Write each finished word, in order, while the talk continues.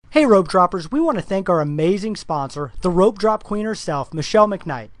Hey Rope Droppers, we want to thank our amazing sponsor, the Rope Drop Queen herself, Michelle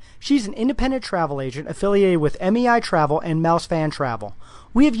McKnight. She's an independent travel agent affiliated with MEI Travel and Mouse Fan Travel.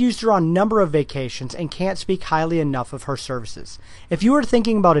 We have used her on a number of vacations and can't speak highly enough of her services. If you are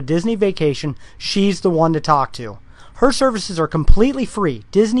thinking about a Disney vacation, she's the one to talk to. Her services are completely free.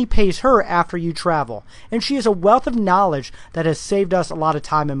 Disney pays her after you travel, and she has a wealth of knowledge that has saved us a lot of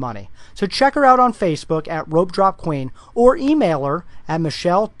time and money. So check her out on Facebook at Rope Drop Queen or email her at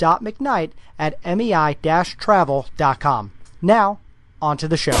michelle.mcknight@mei-travel.com. Now, on to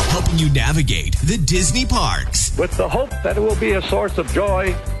the show. Helping you navigate the Disney parks. With the hope that it will be a source of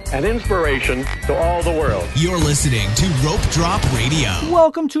joy and inspiration to all the world. You're listening to Rope Drop Radio.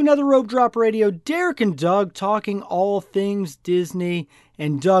 Welcome to another Rope Drop Radio. Derek and Doug talking all things Disney.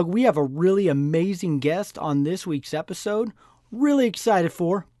 And Doug, we have a really amazing guest on this week's episode. Really excited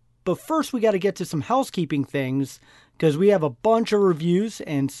for. But first, we got to get to some housekeeping things because we have a bunch of reviews.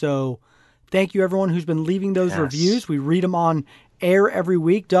 And so thank you, everyone who's been leaving those reviews. We read them on air every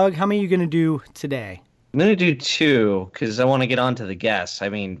week. Doug, how many are you going to do today? I'm going to do 2 because I want to get on to the guests. I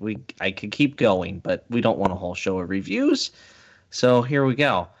mean, I could keep going, but we don't want a whole show of reviews. So here we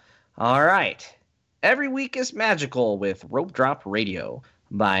go. All right. Every week is magical with Rope Drop Radio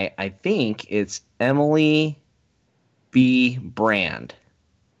by, I think it's Emily B. Brand.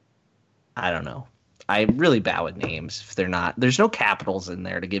 I don't know. I'm really bad with names if they're not. There's no capitals in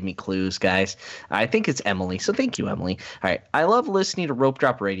there to give me clues, guys. I think it's Emily, so thank you, Emily. All right. I love listening to Rope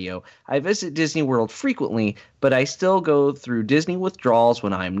Drop Radio. I visit Disney World frequently, but I still go through Disney withdrawals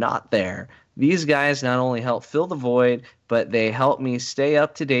when I'm not there. These guys not only help fill the void, but they help me stay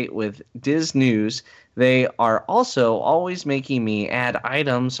up to date with Dis News. They are also always making me add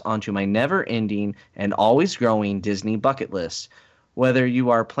items onto my never-ending and always growing Disney bucket list. Whether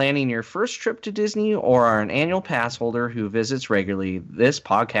you are planning your first trip to Disney or are an annual pass holder who visits regularly, this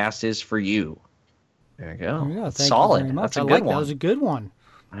podcast is for you. There you go. Yeah, solid. That's a good one. That was a good one.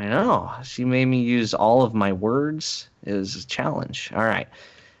 I know. She made me use all of my words. It was a challenge. All right.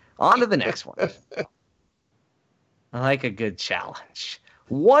 On to the next one. I like a good challenge.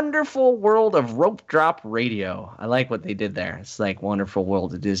 Wonderful World of Rope Drop Radio. I like what they did there. It's like Wonderful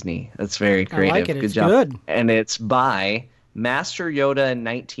World of Disney. That's very creative. I like it. Good It's job. good. And it's by Master Yoda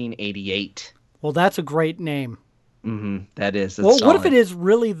 1988. Well, that's a great name. That is. Well, solid. what if it is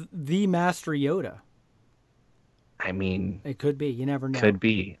really the Master Yoda? I mean, It could be. You never know. could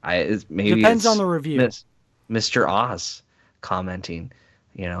be. Maybe Depends it's on the review. Mr. Oz commenting.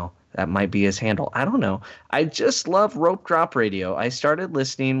 You know, that might be his handle. I don't know. I just love Rope Drop Radio. I started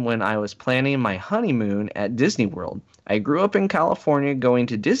listening when I was planning my honeymoon at Disney World. I grew up in California going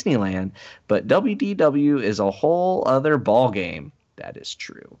to Disneyland, but WDW is a whole other ballgame. That is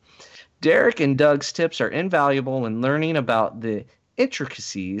true. Derek and Doug's tips are invaluable when learning about the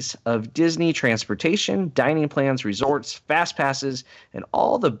intricacies of Disney transportation, dining plans, resorts, fast passes, and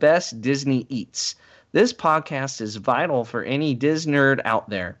all the best Disney eats. This podcast is vital for any Disney nerd out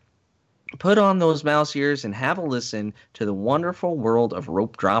there. Put on those mouse ears and have a listen to the Wonderful World of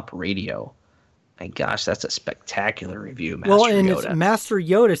Rope Drop Radio. My gosh, that's a spectacular review, Master Yoda. It's Master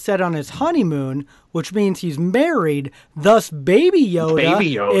Yoda said on his honeymoon, which means he's married, thus Baby Yoda.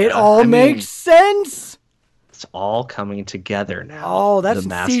 Baby Yoda. It all makes sense. It's all coming together now. Oh, that's the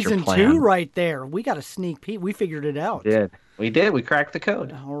master season plan. 2 right there. We got a sneak peek. We figured it out. We did. We cracked the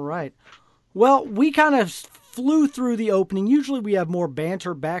code. All right. Well, we kind of flew through the opening. Usually we have more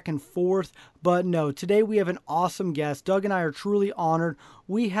banter back and forth, but no, today we have an awesome guest. Doug and I are truly honored.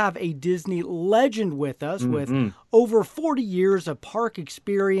 We have a Disney legend with us with over 40 years of park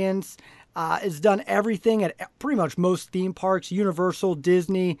experience. Has done everything at pretty much most theme parks, Universal,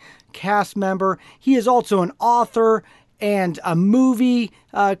 Disney, cast member. He is also an author and a movie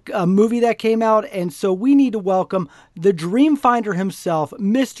that came out. And so we need to welcome the Dreamfinder himself,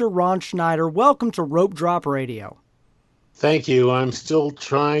 Mr. Ron Schneider. Welcome to Rope Drop Radio. Thank you. I'm still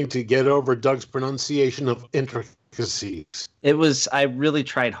trying to get over Doug's pronunciation of intricacies. I really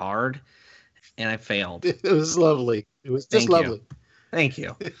tried hard, and I failed. It was lovely. It was just lovely. Thank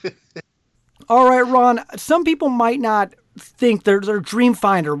you. All right, Ron, some people might not think they're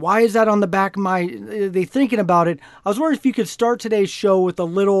Dreamfinder. Why is that on the back of they thinking about it? I was wondering if you could start today's show with a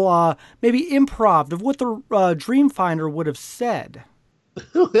little, maybe improv of what the Dreamfinder would have said.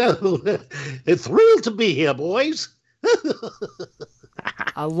 It's thrilled to be here, boys.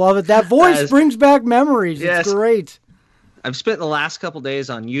 I love it. That voice brings back memories. Yes. It's great. I've spent the last couple days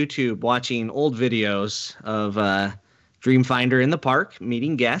on YouTube watching old videos of Dreamfinder in the park,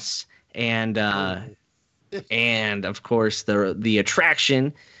 meeting guests, and of course the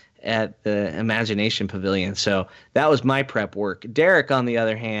attraction at the Imagination Pavilion. So that was my prep work. Derek, on the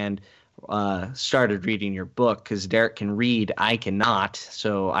other hand, started reading your book because Derek can read, I cannot.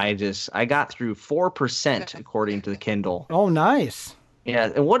 So I got through 4% according to the Kindle. Oh, nice.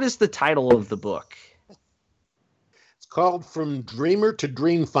 Yeah. And what is the title of the book? It's called From Dreamer to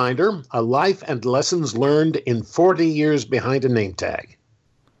Dream Finder, A Life and Lessons Learned in 40 Years Behind a Name Tag.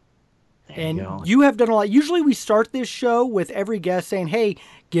 And you have done a lot. Usually we start this show with every guest saying, hey,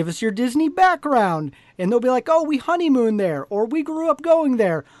 give us your Disney background. And they'll be like, oh, we honeymooned there, or we grew up going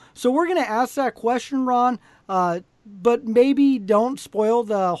there. So we're going to ask that question, Ron, but maybe don't spoil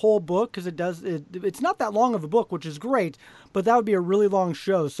the whole book because it's not that long of a book, which is great, but that would be a really long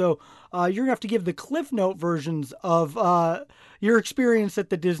show. So you're going to have to give the Cliff Note versions of your experience at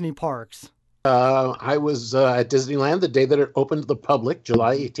the Disney parks. I was at Disneyland the day that it opened to the public,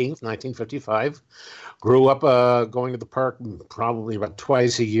 July 18th, 1955. Grew up going to the park probably about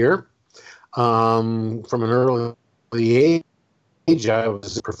twice a year. From an early age, I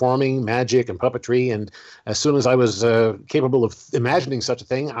was performing magic and puppetry, and as soon as I was capable of imagining such a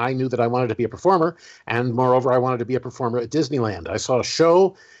thing, I knew that I wanted to be a performer, and moreover, I wanted to be a performer at Disneyland. I saw a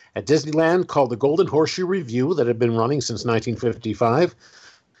show at Disneyland called the Golden Horseshoe Revue that had been running since 1955.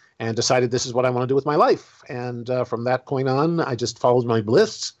 And decided this is what I want to do with my life. And from that point on, I just followed my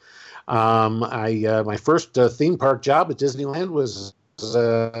bliss. My first theme park job at Disneyland was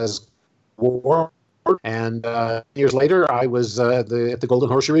as ward. And years later, I was at the Golden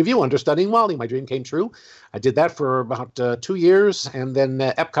Horseshoe Revue understudying Wally. My dream came true. I did that for about 2 years. And then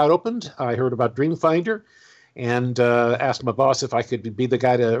Epcot opened. I heard about Dreamfinder and asked my boss if I could be the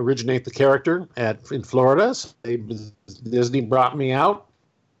guy to originate the character in Florida. So Disney brought me out.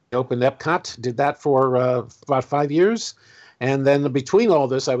 Opened Epcot, did that for about 5 years. And then between all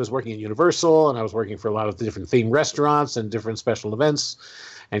this, I was working at Universal, and I was working for a lot of the different themed restaurants and different special events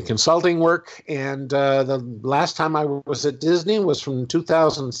and consulting work. And the last time I was at Disney was from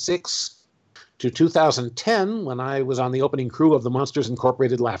 2006 to 2010 when I was on the opening crew of the Monsters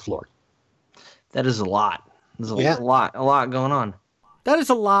Incorporated Laugh Floor. That is a lot. There's a lot going on. That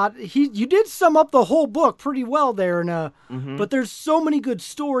is a lot. You did sum up the whole book pretty well there, and but there's so many good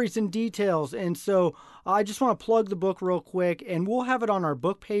stories and details, and so I just want to plug the book real quick, and we'll have it on our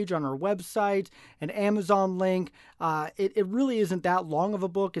book page on our website, an Amazon link. It really isn't that long of a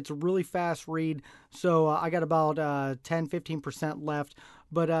book. It's a really fast read, so I got about 10-15% left.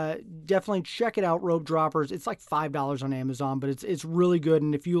 But definitely check it out, Rope Droppers. It's like $5 on Amazon, but it's really good.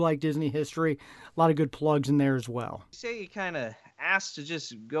 And if you like Disney history, a lot of good plugs in there as well. You say you kind of asked to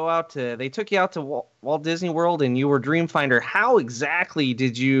just go out to, they took you out to Walt Disney World and you were Dreamfinder. How exactly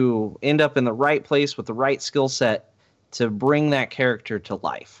did you end up in the right place with the right skill set to bring that character to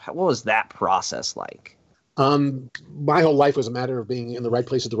life? What was that process like? My whole life was a matter of being in the right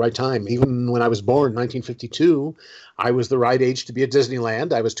place at the right time. Even when I was born in 1952, I was the right age to be at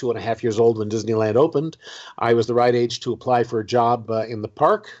Disneyland. I was 2.5 years old when Disneyland opened. I was the right age to apply for a job in the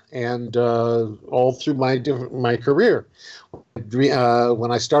park, and all through my career.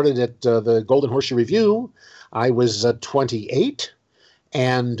 When I started at the Golden Horseshoe Revue, I was 28.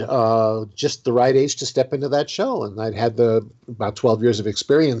 And just the right age to step into that show. And I'd had about 12 years of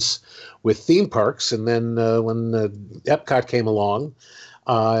experience with theme parks. And then when Epcot came along,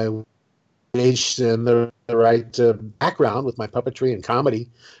 I aged in the right background with my puppetry and comedy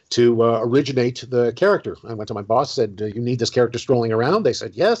to originate the character. I went to my boss, said, you need this character strolling around? They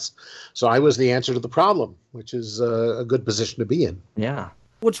said, yes. So I was the answer to the problem, which is a good position to be in. Yeah.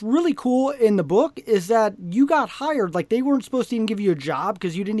 What's really cool in the book is that you got hired. Like, they weren't supposed to even give you a job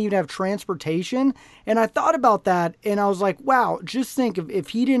because you didn't even have transportation. And I thought about that, and I was like, wow, just think if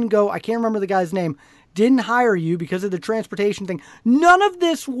he didn't go, I can't remember the guy's name, didn't hire you because of the transportation thing, none of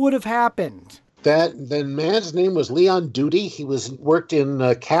this would have happened. The man's name was Leon Duty. He worked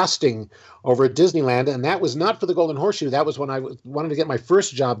in casting over at Disneyland, and that was not for the Golden Horseshoe. That was when I wanted to get my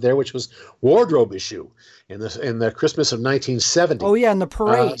first job there, which was wardrobe issue in the Christmas of 1970. Oh yeah, in the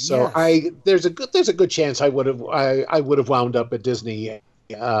parade. So yes. There's a good chance I would have wound up at Disney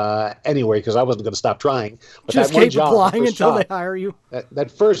anyway, because I wasn't going to stop trying. But just keep applying until they hire you.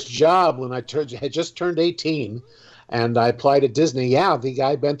 That first job when I had just turned 18. And I applied at Disney. Yeah, the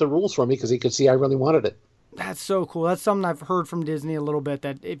guy bent the rules for me because he could see I really wanted it. That's so cool. That's something I've heard from Disney a little bit,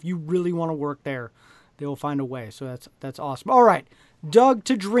 that if you really want to work there, they will find a way. So that's awesome. All right, Doug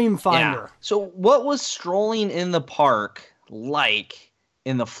to Dreamfinder. Yeah. So what was strolling in the park like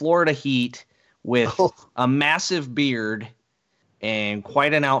in the Florida heat with a massive beard and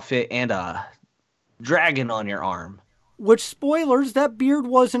quite an outfit and a dragon on your arm? Which, spoilers, that beard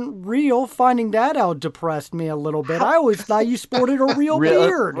wasn't real. Finding that out depressed me a little bit. I always thought you sported a real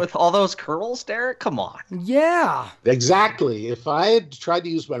beard. With all those curls, Derek? Come on. Yeah. Exactly. If I had tried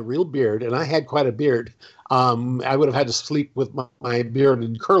to use my real beard, and I had quite a beard, I would have had to sleep with my beard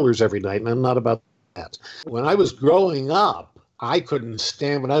in curlers every night, and I'm not about that. When I was growing up, I couldn't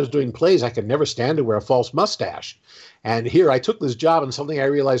stand, when I was doing plays, I could never stand to wear a false mustache. And here I took this job, and suddenly I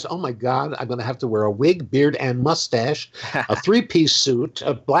realized, oh my God, I'm going to have to wear a wig, beard, and mustache, a three-piece suit,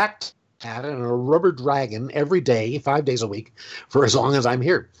 a black hat, and a rubber dragon every day, 5 days a week, for as long as I'm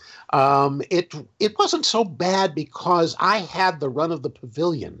here. It wasn't so bad because I had the run of the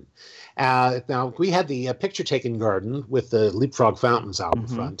pavilion. Now, we had the picture-taking garden with the leapfrog fountains out in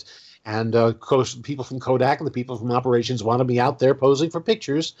front. And of course, the people from Kodak and the people from operations wanted me out there posing for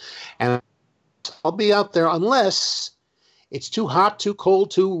pictures. And I'll be out there unless it's too hot, too cold,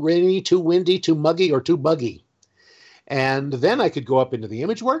 too rainy, too windy, too muggy, or too buggy. And then I could go up into the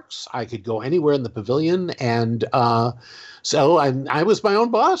ImageWorks. I could go anywhere in the pavilion. And so I was my own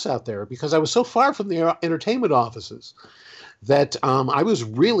boss out there because I was so far from the entertainment offices that I was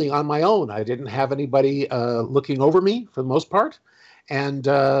really on my own. I didn't have anybody looking over me for the most part. And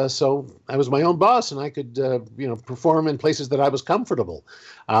so I was my own boss, and I could, perform in places that I was comfortable.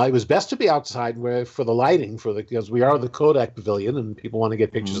 It was best to be outside for the lighting, because we are the Kodak Pavilion, and people want to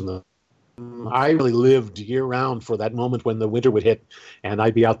get pictures in the. I really lived year round for that moment when the winter would hit, and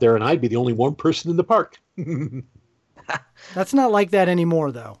I'd be out there, and I'd be the only warm person in the park. That's not like that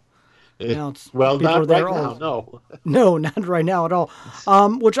anymore, though. Well, not right now, no. No, not right now at all.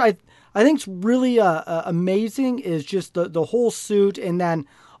 Which I think is really amazing is just the whole suit. And then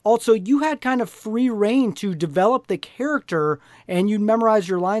also you had kind of free reign to develop the character and you'd memorize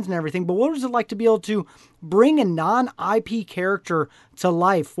your lines and everything. But what was it like to be able to bring a non-IP character to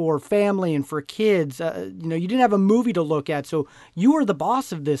life for family and for kids? You didn't have a movie to look at, so you were the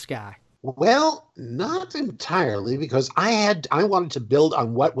boss of this guy. Well, not entirely, because I wanted to build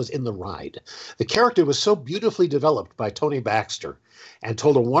on what was in the ride. The character was so beautifully developed by Tony Baxter and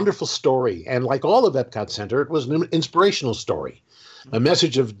told a wonderful story. And like all of Epcot Center, it was an inspirational story. The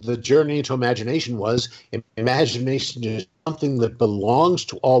message of the Journey to Imagination was imagination is something that belongs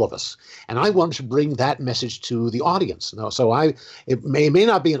to all of us. And I wanted to bring that message to the audience. So it may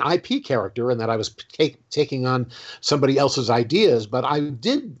not be an IP character and that I was taking on somebody else's ideas, but I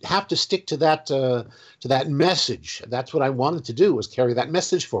did have to stick to that message. That's what I wanted to do, was carry that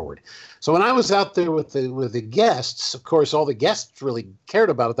message forward. So when I was out there with the guests, of course, all the guests really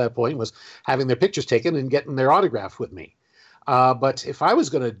cared about at that point was having their pictures taken and getting their autograph with me. But if I was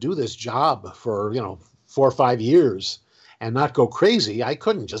going to do this job for 4 or 5 years and not go crazy, I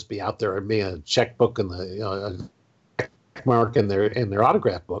couldn't just be out there and be a checkbook and the check mark in their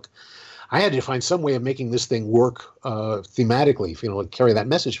autograph book. I had to find some way of making this thing work thematically, carry that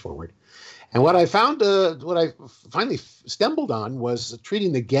message forward. And what I found, what I finally stumbled on, was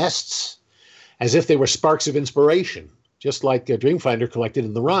treating the guests as if they were sparks of inspiration, just like Dreamfinder collected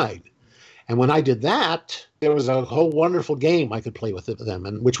in the ride. And when I did that, there was a whole wonderful game I could play with them,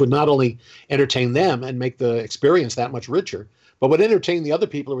 and which would not only entertain them and make the experience that much richer, but would entertain the other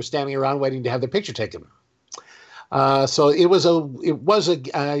people who were standing around waiting to have their picture taken. So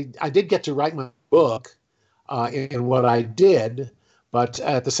I did get to write my book in what I did, but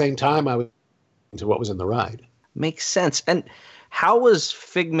at the same time, I was into what was in the ride. Makes sense. And how was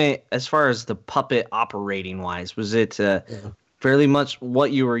Figment as far as the puppet operating wise? Was it fairly much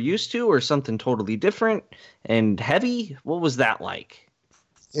what you were used to, or something totally different and heavy? What was that like?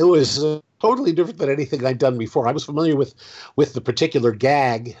 It was totally different than anything I'd done before. I was familiar with the particular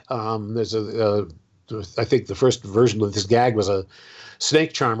gag. There's I think the first version of this gag was a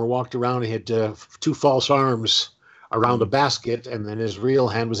snake charmer walked around and had 2 false arms around a basket, and then his real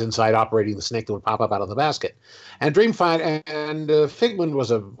hand was inside operating the snake that would pop up out of the basket. And Dreamfinder and Figment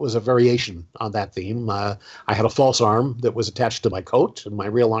was a variation on that theme. I had a false arm that was attached to my coat, and my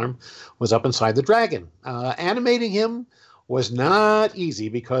real arm was up inside the dragon. Animating him was not easy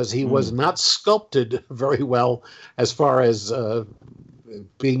because he was not sculpted very well as far as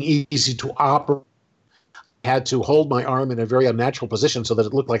being easy to operate. Had to hold my arm in a very unnatural position so that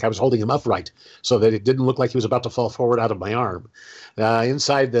it looked like I was holding him upright, so that it didn't look like he was about to fall forward out of my arm.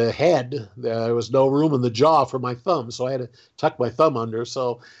 Inside the head, there was no room in the jaw for my thumb, so I had to tuck my thumb under.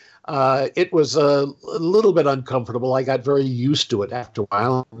 So it was a little bit uncomfortable. I got very used to it after a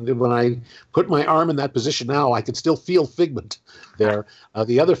while. And when I put my arm in that position now, I could still feel Figment there.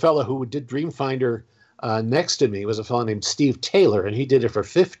 The other fellow who did Dreamfinder next to me was a fellow named Steve Taylor, and he did it for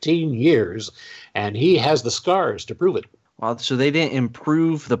 15 years, and he has the scars to prove it. Well, so they didn't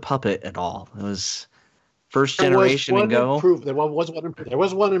improve the puppet at all. It was first generation and go? There was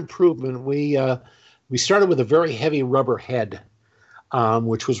one improvement. We started with a very heavy rubber head,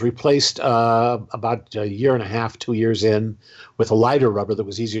 which was replaced about a year and a half, 2 years in, with a lighter rubber that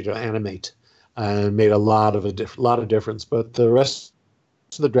was easier to animate, and made a lot of difference. But the rest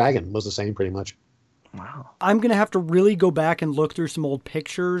of the Dragon was the same, pretty much. Wow. I'm going to have to really go back and look through some old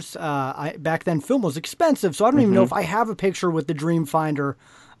pictures. Back then, film was expensive, so I don't even know if I have a picture with the Dreamfinder,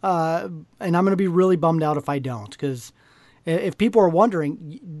 and I'm going to be really bummed out if I don't, because if people are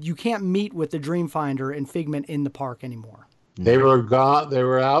wondering, you can't meet with the Dreamfinder and Figment in the park anymore. They were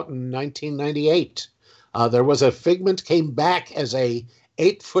out in 1998. There was a Figment came back as a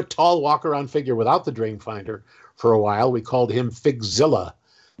 8-foot-tall walk-around figure without the Dreamfinder for a while. We called him Figzilla.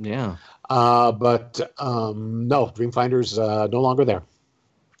 Yeah. But no, Dreamfinder's no longer there.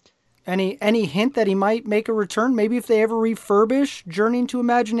 Any hint that he might make a return? Maybe if they ever refurbish Journey into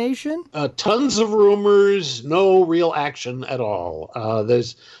Imagination? Tons of rumors, no real action at all.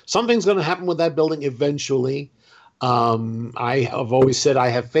 There's something's going to happen with that building eventually. I have always said I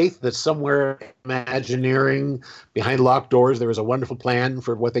have faith that somewhere Imagineering, behind locked doors, there is a wonderful plan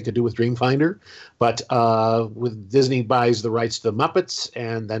for what they could do with Dreamfinder. But with Disney buys the rights to the Muppets,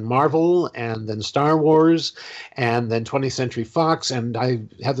 and then Marvel, and then Star Wars, and then 20th Century Fox, and I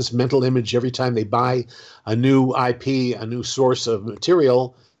have this mental image every time they buy a new IP, a new source of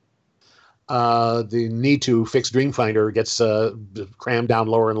material, the need to fix Dreamfinder gets crammed down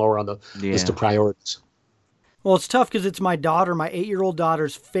lower and lower on the list of priorities. Well, it's tough because it's my 8-year-old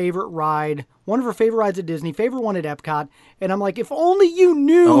daughter's favorite ride, one of her favorite rides at Disney, favorite one at Epcot. And I'm like, if only you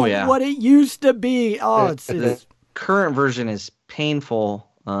knew what it used to be. The current version is painful.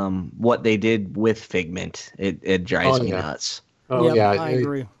 What they did with Figment, it drives me nuts. I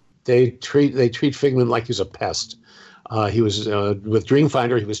agree. They treat Figment like he's a pest. He was with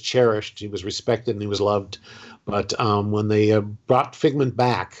Dreamfinder, he was cherished, he was respected, and he was loved. But when they brought Figment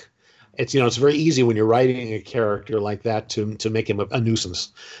back, it's very easy when you're writing a character like that to make him a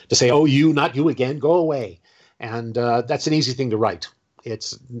nuisance, to say, "Oh, you, not you again, go away," and that's an easy thing to write.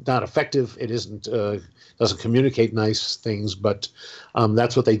 It's not effective. It isn't doesn't communicate nice things, but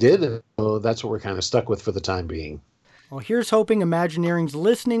that's what they did, and so that's what we're kind of stuck with for the time being. Well, here's hoping Imagineering's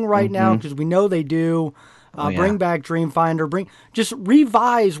listening right now, because we know they do. Bring back Dreamfinder. Just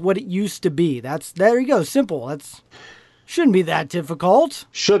revise what it used to be. There you go. Simple. Shouldn't be that difficult.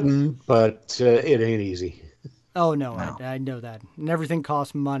 Shouldn't, but it ain't easy. Oh, no. I know that. And everything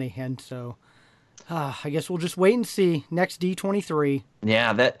costs money, and so I guess we'll just wait and see. Next D23.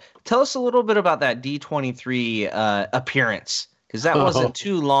 Yeah, tell us a little bit about that D23 appearance, because that wasn't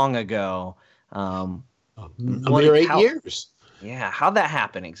too long ago. A mere 8 years. Yeah, how'd that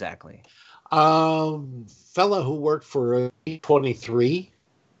happen exactly? Fella who worked for D23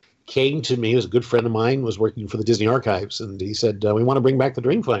 came to me. He was a good friend of mine, was working for the Disney Archives, and he said, we want to bring back the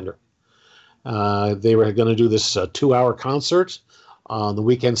Dreamfinder. They were going to do this 2-hour concert on the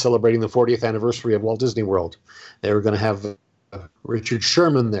weekend celebrating the 40th anniversary of Walt Disney World. They were going to have Richard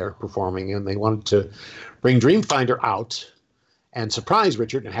Sherman there performing, and they wanted to bring Dreamfinder out and surprise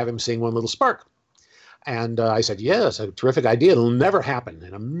Richard and have him sing One Little Spark. And I said, yes, a terrific idea. It'll never happen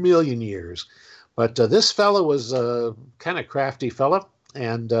in a million years. But this fella was a kind of crafty fella,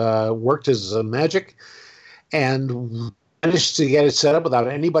 and worked his magic and managed to get it set up without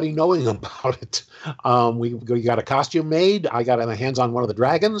anybody knowing about it. We got a costume made. I got my hands on one of the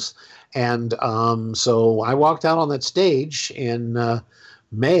dragons. And so I walked out on that stage in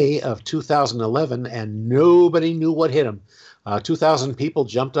May of 2011, and nobody knew what hit him. 2,000 people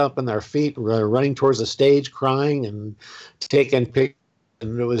jumped up on their feet, running towards the stage, crying and taking pictures.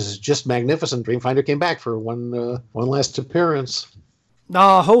 And it was just magnificent. Dreamfinder came back for one last appearance.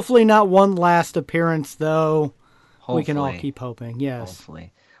 Hopefully not one last appearance, though. Hopefully. We can all keep hoping, yes.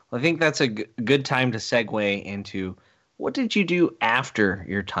 Hopefully. Well, I think that's a good time to segue into what did you do after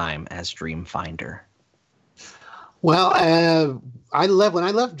your time as Dreamfinder? Well, when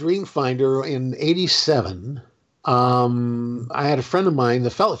I left Dreamfinder in '87, I had a friend of mine, the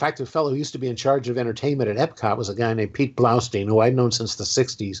fellow who used to be in charge of entertainment at Epcot was a guy named Pete Blaustein, who I'd known since the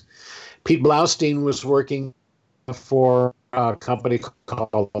 60s. Pete Blaustein was working for a company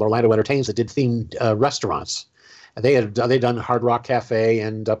called Orlando Entertains that did themed restaurants. They'd done Hard Rock Cafe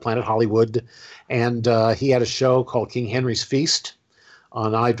and Planet Hollywood, and he had a show called King Henry's Feast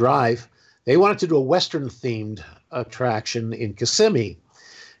on iDrive. They wanted to do a Western-themed attraction in Kissimmee,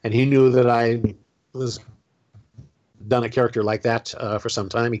 and he knew that I was done a character like that for some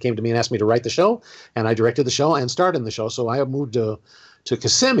time. He came to me and asked me to write the show, and I directed the show and starred in the show. So I moved to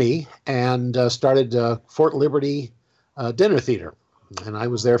Kissimmee and started Fort Liberty Dinner Theater, and I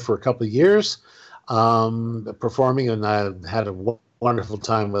was there for a couple of years. performing, and I had a wonderful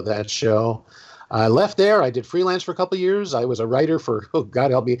time with that show. I left there. I did freelance for a couple of years. I was a writer for, oh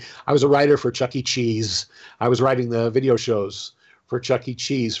God help me, I was a writer for Chuck E. Cheese. I was writing the video shows for Chuck E.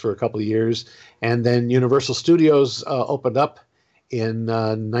 Cheese for a couple of years. And then Universal Studios opened up in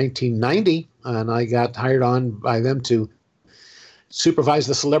 1990, and I got hired on by them to supervise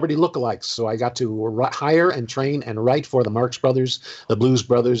the celebrity lookalikes. So I got to hire and train and write for the Marx Brothers, the Blues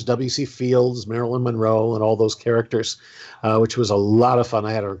Brothers, W.C. Fields, Marilyn Monroe, and all those characters, which was a lot of fun.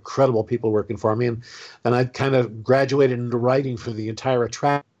 I had incredible people working for me. And then I kind of graduated into writing for the entire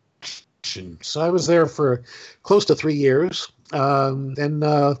attraction. So I was there for close to 3 years. Then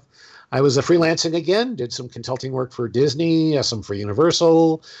I was freelancing again, did some consulting work for Disney, some for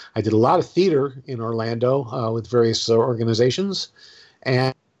Universal. I did a lot of theater in Orlando with various organizations.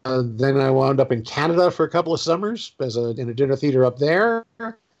 And then I wound up in Canada for a couple of summers in a dinner theater up there.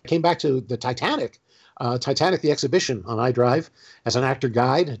 I came back to the Titanic, the exhibition on iDrive as an actor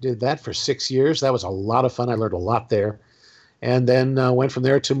guide. Did that for 6 years. That was a lot of fun. I learned a lot there. And then went from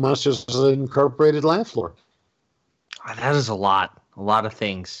there to Monsters Incorporated Laugh Floor. That is a lot of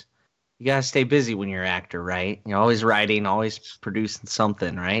things. You gotta stay busy when you're an actor, right? You're always writing, always producing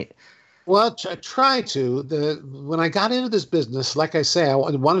something, right? Well, I try to. When I got into this business, like I say, I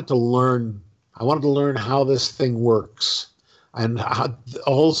wanted to learn. I wanted to learn how this thing works and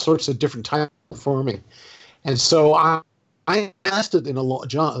all sorts of different types of performing. And so I lasted in the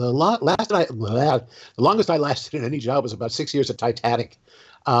longest I lasted in any job was about 6 years at Titanic.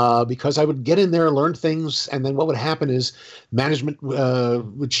 Because I would get in there and learn things, and then what would happen is management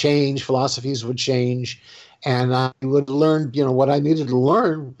would change, philosophies would change, and I would learn, what I needed to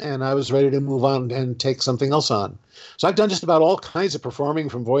learn, and I was ready to move on and take something else on. So I've done just about all kinds of performing,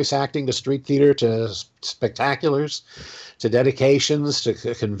 from voice acting to street theater to spectaculars to dedications to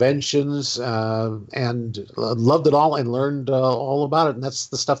conventions, and loved it all and learned all about it, and that's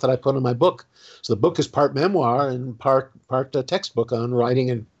the stuff that I put in my book. So the book is part memoir and part textbook on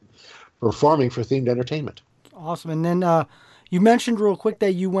writing and performing for themed entertainment. Awesome. And then you mentioned real quick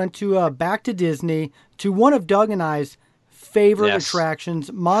that you went to back to Disney, to one of Doug and I's favorite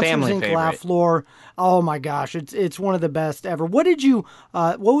attractions, Monsters Inc. Laugh Floor. Oh my gosh, it's one of the best ever. What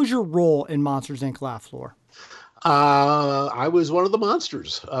was your role in Monsters Inc. Laugh Floor? I was one of the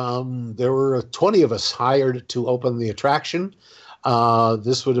monsters. There were 20 of us hired to open the attraction.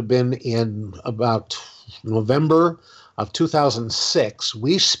 This would have been in about November of 2006.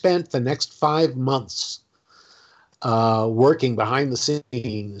 We spent the next 5 months working behind the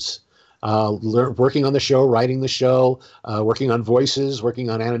scenes, working on the show, writing the show, working on voices, working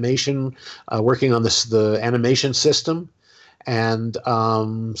on animation, working on the animation system. And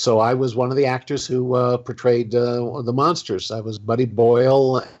so I was one of the actors who portrayed the monsters. I was Buddy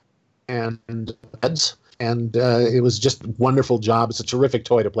Boyle and Eds. And it was just a wonderful job. It's a terrific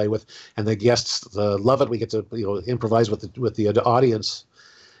toy to play with, and the guests love it. We get to improvise with the audience,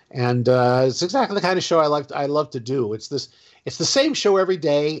 and it's exactly the kind of show I love to do. It's the same show every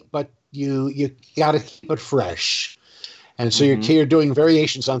day, but you got to keep it fresh, and so you're doing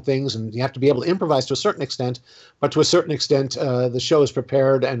variations on things, and you have to be able to improvise to a certain extent. But to a certain extent, the show is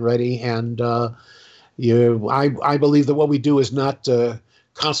prepared and ready, and I believe that what we do is not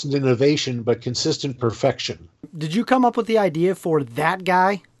constant innovation, but consistent perfection. Did you come up with the idea for that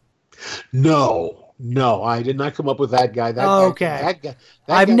guy? No, I did not come up with that guy.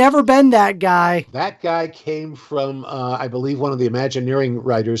 I've never been that guy. That guy came from, I believe, one of the Imagineering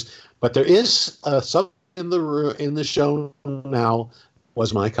writers, but there is something in the show now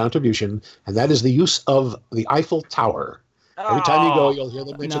was my contribution, and that is the use of the Eiffel Tower. Every time you go, you'll hear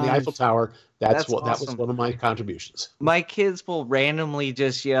them mention the Eiffel Tower. That was one of my contributions. My kids will randomly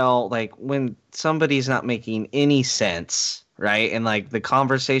just yell, like, when somebody's not making any sense, right? And like the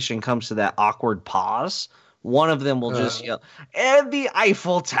conversation comes to that awkward pause. One of them will just yell, "And the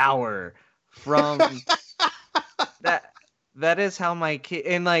Eiffel Tower!" from that. That is how my kid,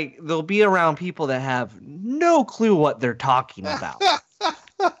 and like they'll be around people that have no clue what they're talking about.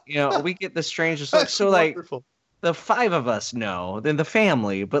 We get the strangest look. So wonderful. Like the 5 of us know, then the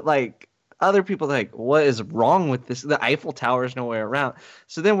family, but like other people are like, what is wrong with this? The Eiffel Tower is nowhere around.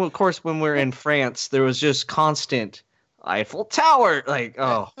 So then, of course, when we're in France, there was just constant Eiffel Tower. Like,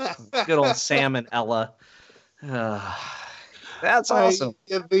 oh, good old Sam and Ella. That's awesome.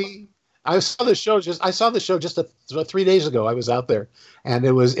 I saw the show just 3 days ago. I was out there, and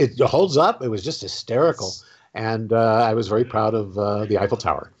it holds up. It was just hysterical, and I was very proud of the Eiffel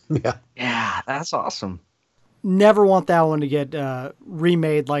Tower. Yeah, that's awesome. Never want that one to get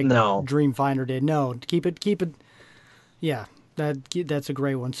remade like Dreamfinder did. No, keep it. Yeah, That's a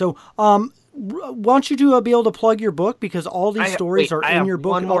great one. So, want you to be able to plug your book because all these stories are in your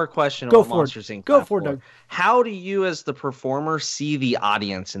book. One more question Go about for Monsters it. Inc. Go for it, Doug. How do you, as the performer, see the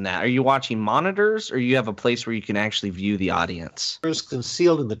audience in that? Are you watching monitors, or you have a place where you can actually view the audience? It's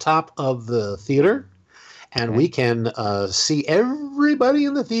concealed in the top of the theater, and we can see everybody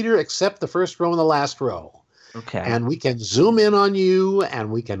in the theater except the first row and the last row. Okay. And we can zoom in on you,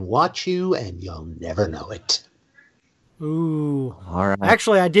 and we can watch you, and you'll never know it. Ooh. All right.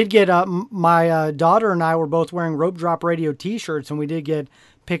 Actually, I did get my daughter and I were both wearing Rope Drop Radio T-shirts, and we did get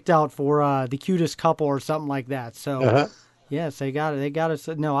picked out for the cutest couple or something like that. So, yes, they got it. They got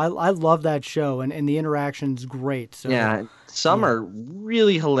it. No, I love that show, and the interaction's great. So yeah, some are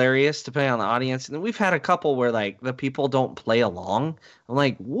really hilarious depending on the audience, and then we've had a couple where like the people don't play along. I'm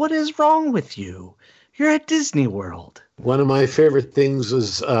like, what is wrong with you? You're at Disney World. One of my favorite things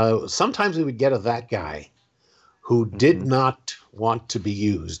was sometimes we would get that guy who did not want to be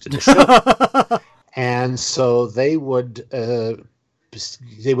used in the show. And so they would move.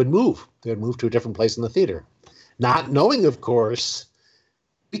 They would move to a different place in the theater, not knowing, of course,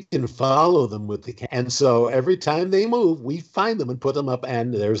 we can follow them with the and so every time they move, we find them and put them up,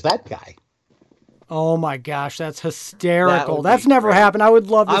 and there's that guy. Oh my gosh, that's hysterical. That's never happened. I would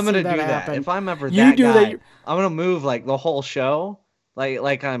love to I'm see gonna that do happen. that. If I'm ever You that do guy, that. I'm gonna move like the whole show,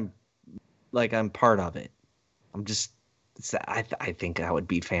 like I'm part of it. I think that would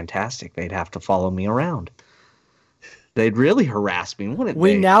be fantastic. They'd have to follow me around. They'd really harass me, wouldn't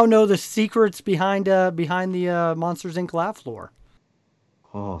We they? now know the secrets behind the Monsters Inc. laugh floor.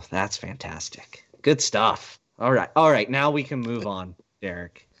 Oh, that's fantastic. Good stuff. All right. Now we can move on,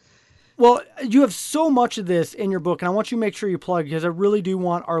 Derek. Well, you have so much of this in your book, and I want you to make sure you plug because I really do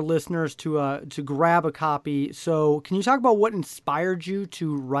want our listeners to grab a copy. So, can you talk about what inspired you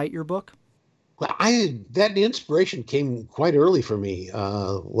to write your book? Well, that inspiration came quite early for me.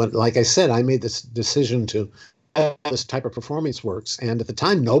 When, like I said, I made this decision to this type of performance works, and at the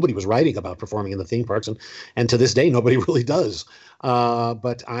time, nobody was writing about performing in the theme parks, and to this day, nobody really does.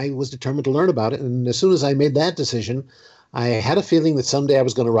 But I was determined to learn about it, and as soon as I made that decision, I had a feeling that someday I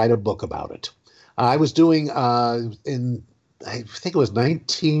was going to write a book about it. I was doing I think it was it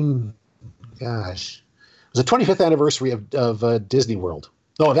was the 25th anniversary of Disney World.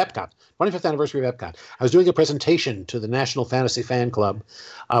 No, of Epcot. 25th anniversary of Epcot. I was doing a presentation to the National Fantasy Fan Club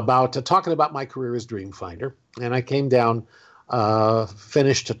about talking about my career as Dreamfinder, and I came down,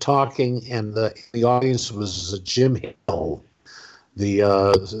 finished talking, and the audience was Jim Hill,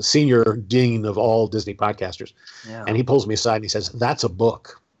 the senior dean of all Disney podcasters. Yeah. And he pulls me aside and he says, "That's a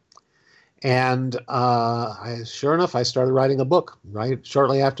book." And sure enough, I started writing a book right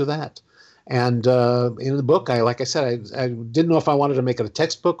shortly after that. And in the book, like I said, I didn't know if I wanted to make it a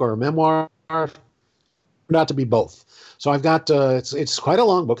textbook or a memoir, not to be both. So I've got, it's quite a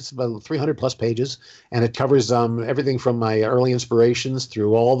long book. It's about 300 plus pages, and it covers everything from my early inspirations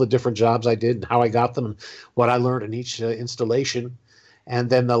through all the different jobs I did and how I got them and what I learned in each installation. And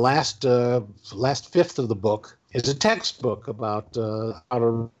then the last fifth of the book is a textbook about how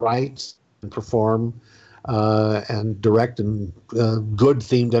to write and perform and direct and good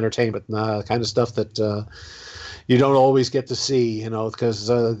themed entertainment, kind of stuff that you don't always get to see, because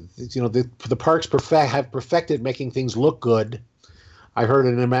the parks have perfected making things look good. I heard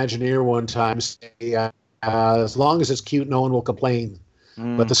an Imagineer one time say, as long as it's cute, no one will complain.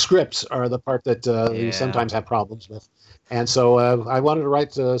 But the scripts are the part that you sometimes have problems with. And so I wanted to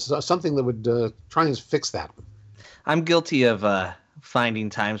write something that would try and fix that. I'm guilty of finding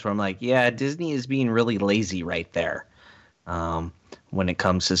times where I'm like, yeah, Disney is being really lazy right there when it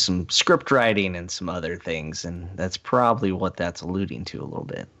comes to some script writing and some other things. And that's probably what that's alluding to a little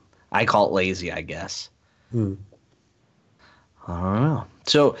bit. I call it lazy, I guess. I don't know.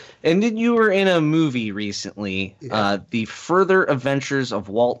 So, and then you were in a movie recently, The Further Adventures of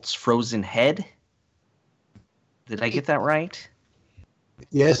Walt's Frozen Head. Did I get that right?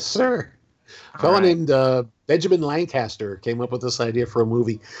 Yes, sir. A fellow named Benjamin Lancaster came up with this idea for a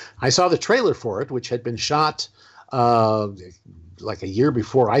movie. I saw the trailer for it, which had been shot like a year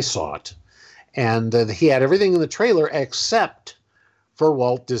before I saw it. And he had everything in the trailer except for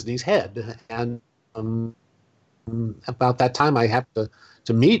Walt Disney's head. And about that time, I happened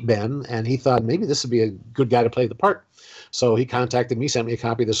to meet Ben, and he thought maybe this would be a good guy to play the part. So he contacted me, sent me a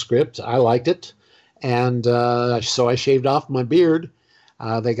copy of the script. I liked it. And so I shaved off my beard.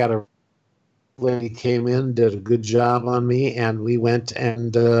 They got a lady came in, did a good job on me, and we went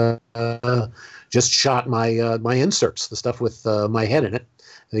and just shot my my inserts, the stuff with my head in it.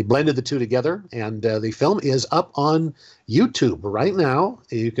 They blended the two together, and the film is up on YouTube right now.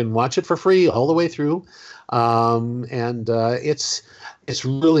 You can watch it for free all the way through. And it's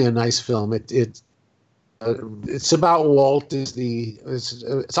really a nice film. It's about Walt Disney. It's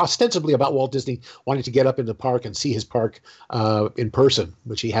ostensibly about Walt Disney wanting to get up in the park and see his park in person,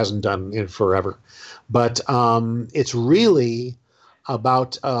 which he hasn't done in forever. But it's really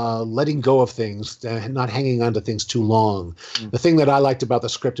about letting go of things, not hanging on to things too long. The thing that I liked about the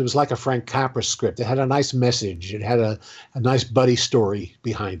script, it was like a Frank Capra script. It had a nice message. It had a nice buddy story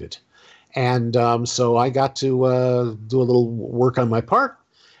behind it. And so I got to do a little work on my part.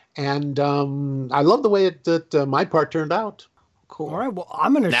 And I love the way that my part turned out. Cool. All right. Well,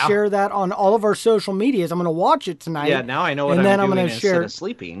 I'm going to share that on all of our social medias. I'm going to watch it tonight. Yeah, now I know what I'm doing instead of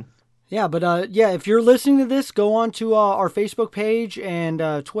sleeping. Yeah, but if you're listening to this, go on to our Facebook page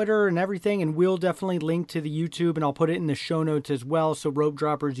and Twitter and everything, and we'll definitely link to the YouTube, and I'll put it in the show notes as well. So Rope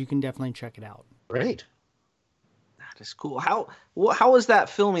Droppers, you can definitely check it out. Great. That is cool. How was that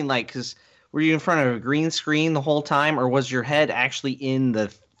filming like? Because were you in front of a green screen the whole time, or was your head actually in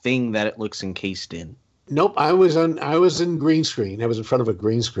the thing that it looks encased in? Nope, I was in green screen. I was in front of a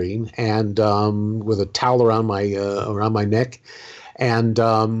green screen and with a towel around my neck, and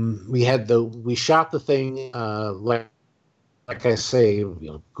we shot the thing like I say,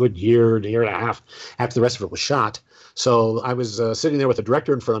 good year and a half after the rest of it was shot. So I was sitting there with the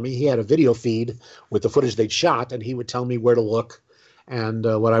director in front of me. He had a video feed with the footage they'd shot, and he would tell me where to look and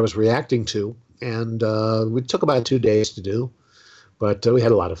what I was reacting to. And it took about 2 days to do. But we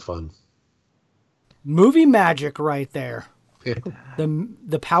had a lot of fun. Movie magic right there. Yeah.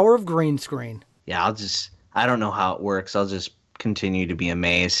 The power of green screen. Yeah, I don't know how it works. I'll just continue to be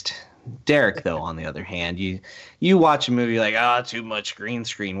amazed. Derek, though, on the other hand, you watch a movie like, too much green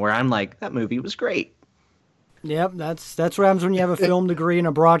screen, where I'm like, that movie was great. Yep, that's what happens when you have a film degree and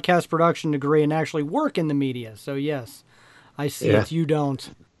a broadcast production degree and actually work in the media. So, yes, I see it. You don't.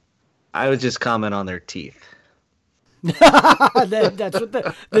 I would just comment on their teeth. That's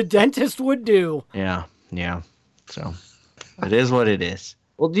what the dentist would do. Yeah. So it is what it is.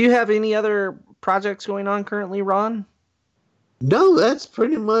 Well, do you have any other projects going on currently, Ron? No, that's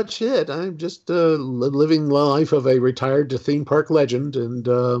pretty much it. I'm just living the life of a retired theme park legend and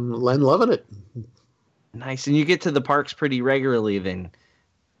loving it. Nice. And you get to the parks pretty regularly then?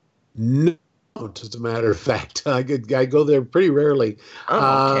 No, as a matter of fact. I go there pretty rarely.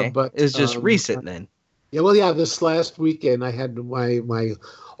 Oh, okay. But it's just recent then. Yeah, this last weekend I had my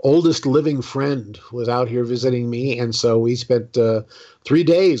oldest living friend was out here visiting me, and so we spent 3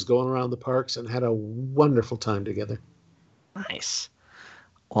 days going around the parks and had a wonderful time together. Nice.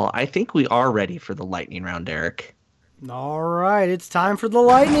 Well, I think we are ready for the lightning round, Derek. All right, it's time for the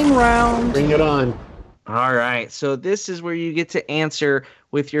lightning round. Bring it on. All right, so this is where you get to answer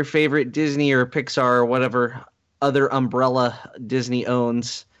with your favorite Disney or Pixar or whatever other umbrella Disney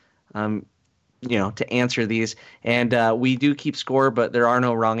owns. To answer these. And we do keep score, but there are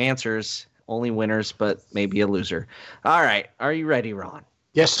no wrong answers. Only winners, but maybe a loser. All right. Are you ready, Ron?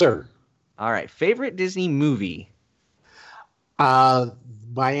 Yes, sir. All right. Favorite Disney movie? My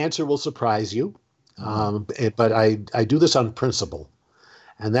answer will surprise you, but I do this on principle.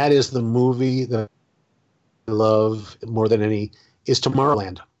 And that is the movie that I love more than any is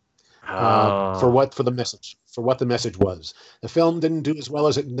Tomorrowland. For what the message was. The film didn't do as well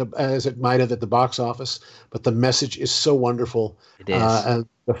as it might have at the box office, but the message is so wonderful. It is. And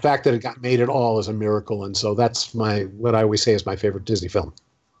the fact that it got made at all is a miracle, and so that's what I always say is my favorite Disney film.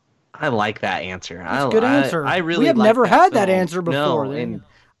 I like that answer. That's a good answer. I really we have like never that had film. that answer before. No, and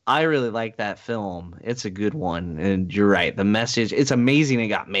I really like that film. It's a good one, and you're right. The message, it's amazing it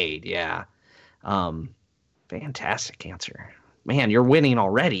got made. Yeah, fantastic answer. Man, you're winning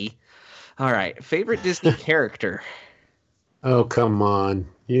already. All right, favorite Disney character? Oh, come on.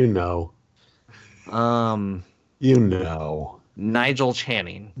 You know. Nigel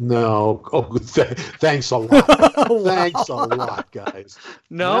Channing. No. Oh, thanks a lot. Thanks a lot, guys.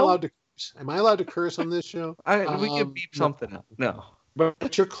 No? Am I allowed to curse on this show? We can beep something up. No.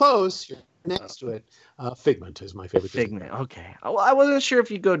 But you're close. You're next to it. Figment is my favorite. Figment. Disney. Okay. Well, I wasn't sure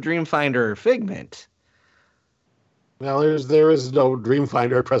if you go Dreamfinder or Figment. Well, there is no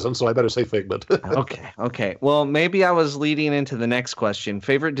Dreamfinder at present, so I better say Figment. Okay. Well, maybe I was leading into the next question.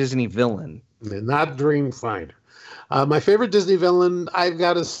 Favorite Disney villain? Not Dreamfinder. My favorite Disney villain, I've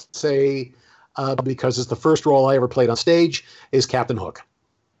got to say, because it's the first role I ever played on stage, is Captain Hook.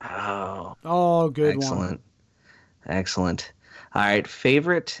 Oh, good one. Excellent. All right,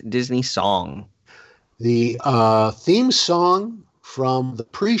 favorite Disney song? The theme song from the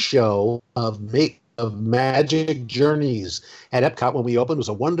pre-show of Magic Journeys at Epcot when we opened was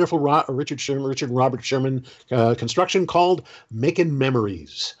a wonderful Richard Robert Sherman construction called Making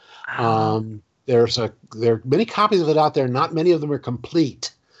Memories. there are many copies of it out there. Not many of them are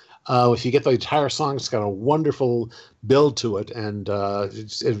complete. If you get the entire song, it's got a wonderful build to it, and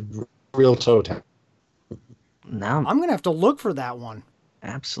it's real toe tap. Now I'm going to have to look for that one.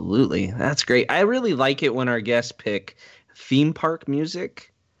 absolutely. That's great. I really like it when our guests pick theme park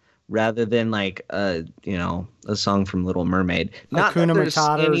music rather than like a song from Little Mermaid. Not that Hakuna there's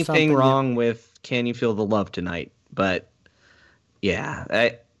Matata or anything something, wrong with Can You Feel the Love Tonight, but yeah,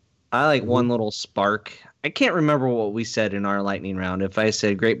 I like One Little Spark. I can't remember what we said in our lightning round. If I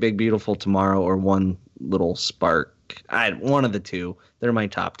said Great Big Beautiful Tomorrow or One Little Spark, one of the two. They're my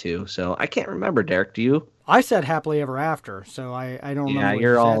top two. So I can't remember, Derek. Do you? I said Happily Ever After, so I don't remember. Yeah, what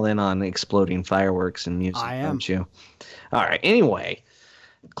you're you all said. in on exploding fireworks and music, I am. aren't you? All right. Anyway,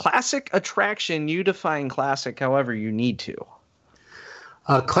 classic attraction. You define classic however you need to.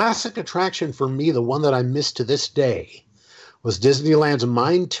 A classic attraction for me, the one that I miss to this day, was Disneyland's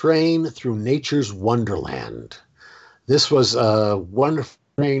Mine Train through Nature's Wonderland. This was a wonderful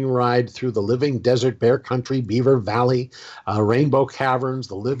train ride through the living desert, Bear Country, Beaver Valley, Rainbow Caverns.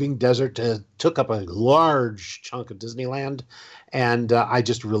 The living desert took up a large chunk of Disneyland, and I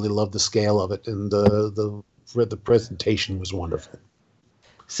just really loved the scale of it, and the presentation was wonderful.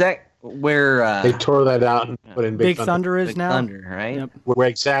 Where They tore that out and put in Big Thunder is Big now. Thunder, right? Yep.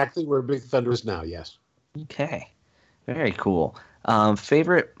 Where Big Thunder is now, yes. Okay. Very cool.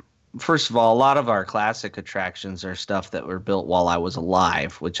 Favorite, first of all, a lot of our classic attractions are stuff that were built while I was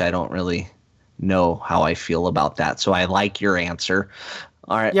alive, which I don't really know how I feel about that. So I like your answer.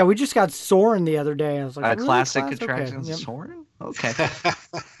 All right. Yeah, we just got Soarin' the other day. I was like, really? Classic Class? attractions, Okay. Yep. Soarin'? Okay.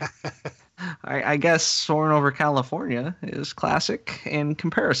 I guess Soarin' over California is classic in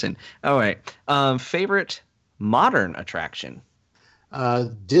comparison. All right. Favorite modern attraction?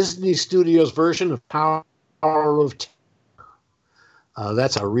 Disney Studios version of Power of Terror.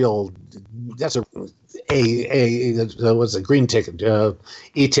 That's a green ticket,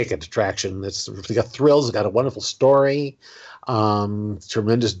 e-ticket attraction. It's got thrills. It's got a wonderful story,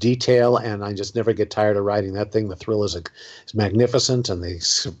 tremendous detail, and I just never get tired of riding that thing. The thrill is magnificent, and they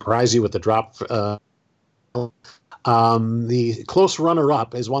surprise you with the drop. The close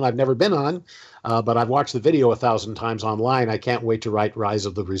runner-up is one I've never been on, but I've watched the video 1,000 times online. I can't wait to ride Rise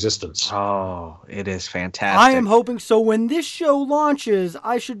of the Resistance. Oh, it is fantastic. I am hoping so. When this show launches,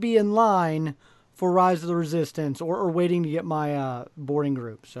 I should be in line for Rise of the Resistance or waiting to get my boarding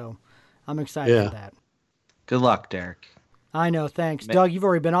group. So I'm excited for that. Good luck, Derek. I know. Thanks. Doug, you've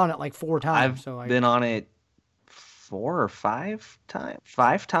already been on it like 4 times. I've been on it 4 or 5 times.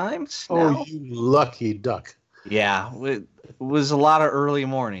 5 times now? Oh, you lucky duck. Yeah, it was a lot of early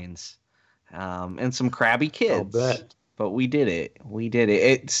mornings and some crabby kids. I'll bet. But we did it.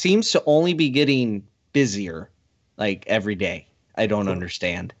 It seems to only be getting busier like every day. I don't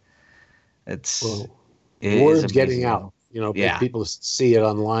understand. Word's getting out. People see it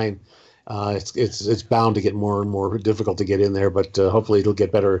online. It's bound to get more and more difficult to get in there, but hopefully it'll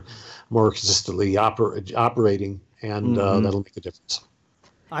get better, more consistently operating, and that'll make a difference.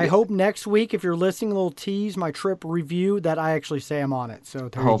 I hope next week, if you're listening, a little tease my trip review that I actually say I'm on it. So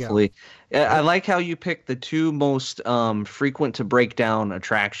there hopefully. you go. I like how you picked the 2 most frequent to break down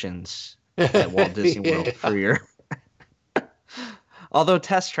attractions at Walt Disney World for your. Although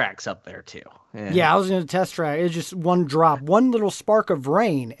Test Track's up there too. Yeah, I was going to Test Track. It's just one drop, one little spark of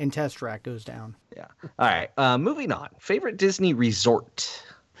rain, and Test Track goes down. Yeah. All right. Moving on. Favorite Disney resort?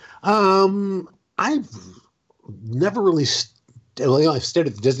 I've never really. I've stayed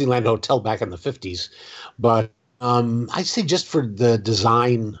at the Disneyland Hotel back in the 50s, but I'd say just for the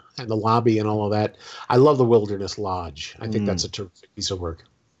design and the lobby and all of that, I love the Wilderness Lodge. I think that's a terrific piece of work.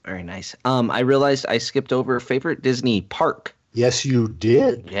 Very nice. I realized I skipped over favorite Disney park. Yes, you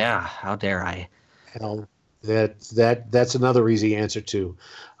did. Yeah, how dare I? Hell, that's another easy answer too.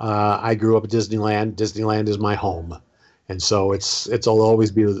 I grew up at Disneyland. Disneyland is my home, and so it'll always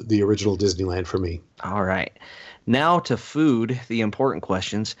be the original Disneyland for me. All right. Now to food, the important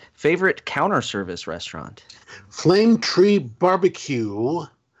questions. Favorite counter service restaurant? Flame Tree Barbecue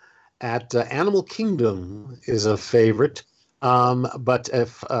at Animal Kingdom is a favorite. But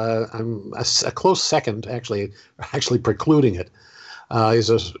if I'm a close second, actually precluding it,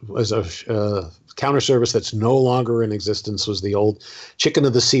 is a counter service that's no longer in existence. Was the old Chicken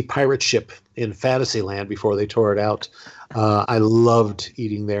of the Sea pirate ship in Fantasyland before they tore it out. I loved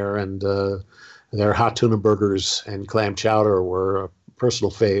eating there, and their hot tuna burgers and clam chowder were a personal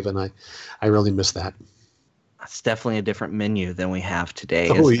fave, and I really miss that. That's definitely a different menu than we have today.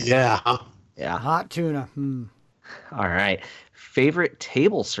 Oh, yeah. Yeah. Hot tuna. All right. Favorite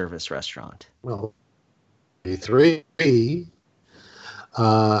table service restaurant? Well, 3.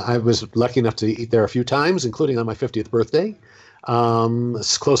 I was lucky enough to eat there a few times, including on my 50th birthday.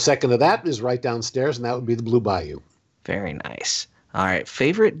 Close second to that is right downstairs, and that would be the Blue Bayou. Very nice. All right.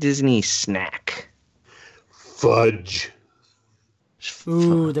 Favorite Disney snack? Fudge.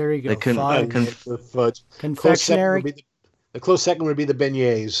 Ooh, there you go. The fudge. Confectionery. The close second would be the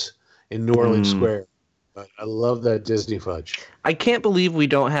beignets in New Orleans Square. But I love that Disney fudge. I can't believe we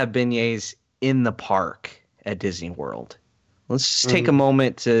don't have beignets in the park at Disney World. Let's just take a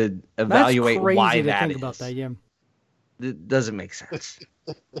moment to evaluate why that is. About that, yeah. It doesn't make sense.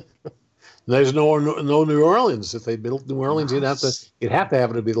 There's no New Orleans. If they built New Orleans, you'd have to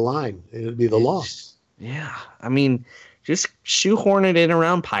have it to be the line. It'd be the law. Yeah, I mean, just shoehorn it in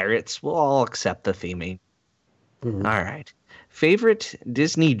around pirates. We'll all accept the theming. Mm-hmm. All right. Favorite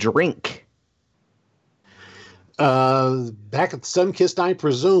Disney drink? Back at the Sunkist, I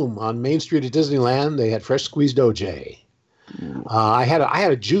presume, on Main Street at Disneyland, they had fresh squeezed OJ. I had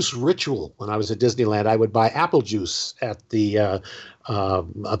a juice ritual when I was at Disneyland. I would buy apple juice at the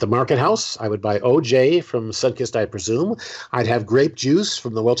market house. I would buy OJ from Sunkist, I presume. I'd have grape juice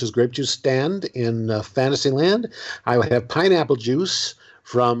from the Welch's grape juice stand in Fantasyland. I would have pineapple juice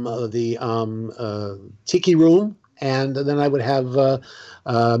from the Tiki Room, and then I would have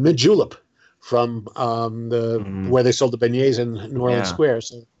mint julep from where they sold the beignets in New Orleans Square.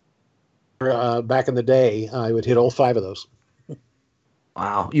 So back in the day, I would hit all 5 of those.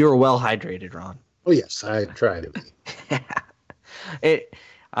 Wow, you were well hydrated, Ron. Oh yes, I tried it.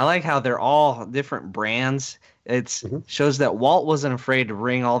 I like how they're all different brands. It shows that Walt wasn't afraid to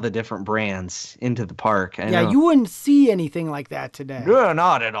bring all the different brands into the park. I know. You wouldn't see anything like that today. No,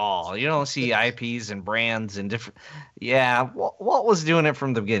 not at all. You don't see IPs and brands and different. Yeah, Walt was doing it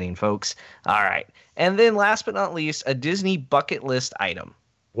from the beginning, folks. All right. And then last but not least, a Disney bucket list item.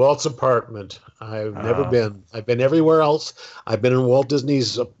 Walt's apartment. I've never been. I've been everywhere else. I've been in Walt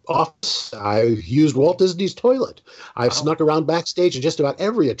Disney's office. I've used Walt Disney's toilet. I've snuck around backstage in just about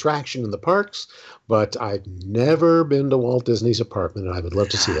every attraction in the parks, but I've never been to Walt Disney's apartment, and I would love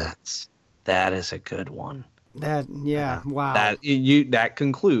to see that. That is a good one. Wow. That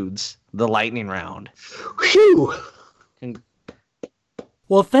concludes the lightning round. Whew.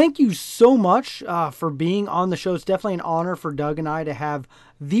 Well, thank you so much for being on the show. It's definitely an honor for Doug and I to have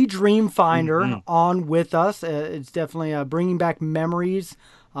the Dream Finder on with us. It's definitely bringing back memories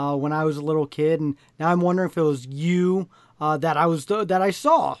when I was a little kid, and now I'm wondering if it was you that I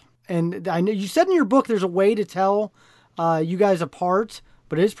saw. And I know you said in your book there's a way to tell you guys apart,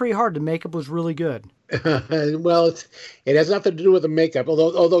 but it's pretty hard. The makeup was really good. Well, it has nothing to do with the makeup.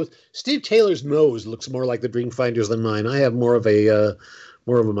 Although Steve Taylor's nose looks more like the Dream Finder's than mine. I have more of a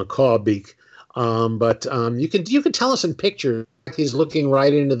macaw beak. But you can tell us in pictures. He's looking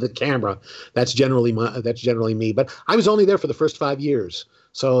right into the camera. That's generally me. But I was only there for the first 5 years.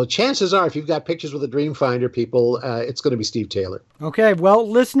 So chances are, if you've got pictures with a Dream Finder, people, it's going to be Steve Taylor. Okay, well,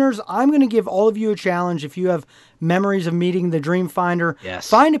 listeners, I'm going to give all of you a challenge. If you have memories of meeting the Dream Finder,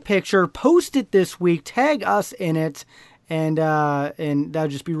 find a picture, post it this week, tag us in it, and that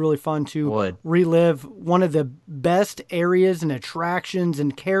would just be really fun to relive one of the best areas and attractions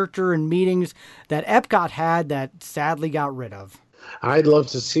and character and meetings that Epcot had that sadly got rid of. I'd love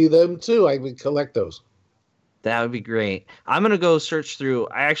to see them, too. I would collect those. That would be great. I'm going to go search through.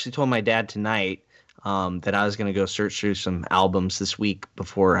 I actually told my dad tonight that I was going to go search through some albums this week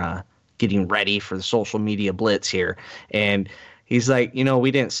before getting ready for the social media blitz here. And he's like,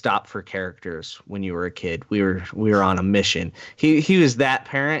 we didn't stop for characters when you were a kid. We were on a mission. He was that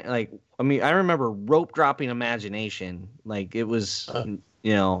parent. Like, I mean, I remember rope dropping imagination. Like, it was,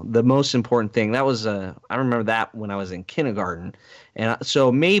 the most important thing. That was I remember that when I was in kindergarten. And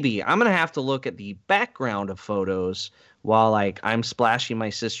so maybe I'm going to have to look at the background of photos while I'm splashing my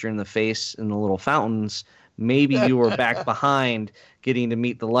sister in the face in the little fountains. Maybe you were back behind getting to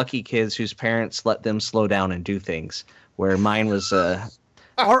meet the lucky kids whose parents let them slow down and do things, where mine was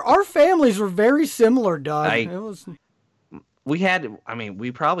our families were very similar, Doug.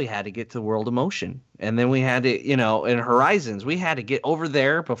 We probably had to get to World of Motion, and then we had to, in Horizons, we had to get over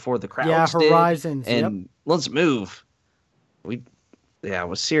there before the crowds did. Horizons, and let's move. It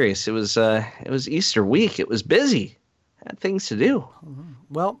was serious. It was Easter week. It was busy. Had things to do.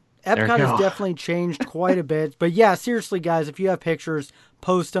 Well, Epcot has definitely changed quite a bit. But yeah, seriously, guys, if you have pictures,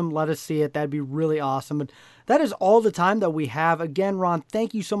 post them. Let us see it. That'd be really awesome. But that is all the time that we have. Again, Ron,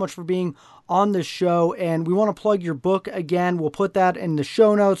 thank you so much for being on the show. And we want to plug your book again. We'll put that in the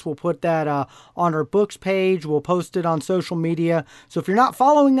show notes. We'll put that on our books page. We'll post it on social media. So if you're not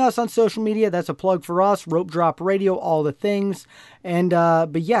following us on social media, that's a plug for us. Rope Drop Radio, all the things. And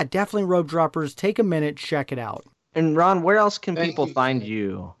but yeah, definitely Rope Droppers. Take a minute, check it out. And Ron, where else can Thank people you. find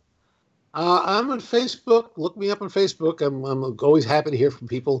you? I'm on Facebook. Look me up on Facebook. I'm always happy to hear from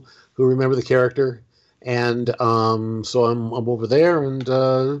people who remember the character, and so I'm over there and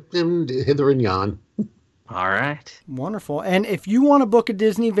hither and yon. All right. Wonderful. And if you want to book a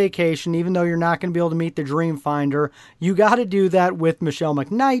Disney vacation, even though you're not going to be able to meet the Dream Finder, you got to do that with Michelle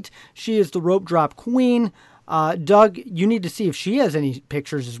McKnight. She is the rope drop queen. Doug, you need to see if she has any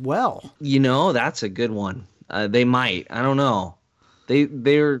pictures as well. That's a good one. They might. I don't know.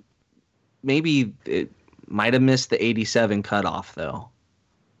 They're maybe it might have missed the 87 cutoff though.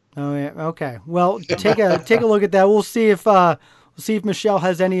 Oh yeah. Okay. Well, take a look at that. We'll see if Michelle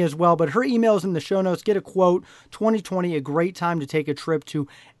has any as well. But her email is in the show notes. Get a quote. 2020, a great time to take a trip to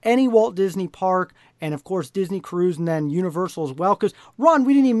any Walt Disney park, and of course Disney Cruise, and then Universal as well. Because Ron,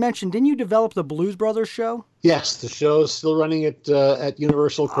 we didn't even mention. Didn't you develop the Blues Brothers show? Yes, the show is still running at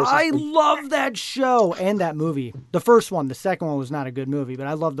Universal. Of course, I love that show and that movie. The first one. The second one was not a good movie, but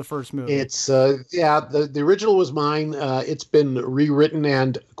I love the first movie. It's the original was mine. It's been rewritten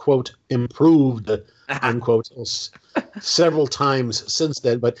and quote improved unquote several times since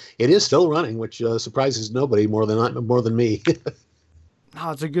then, but it is still running, which surprises nobody more than me.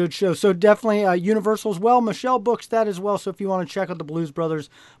 Oh, it's a good show. So definitely Universal as well. Michelle books that as well. So if you want to check out the Blues Brothers.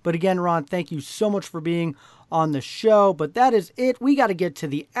 But again, Ron, thank you so much for being on the show. But that is it. We got to get to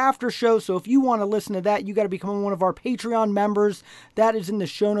the after show. So if you want to listen to that, you got to become one of our Patreon members. That is in the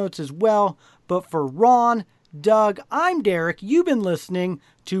show notes as well. But for Ron, Doug, I'm Derek. You've been listening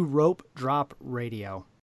to Rope Drop Radio.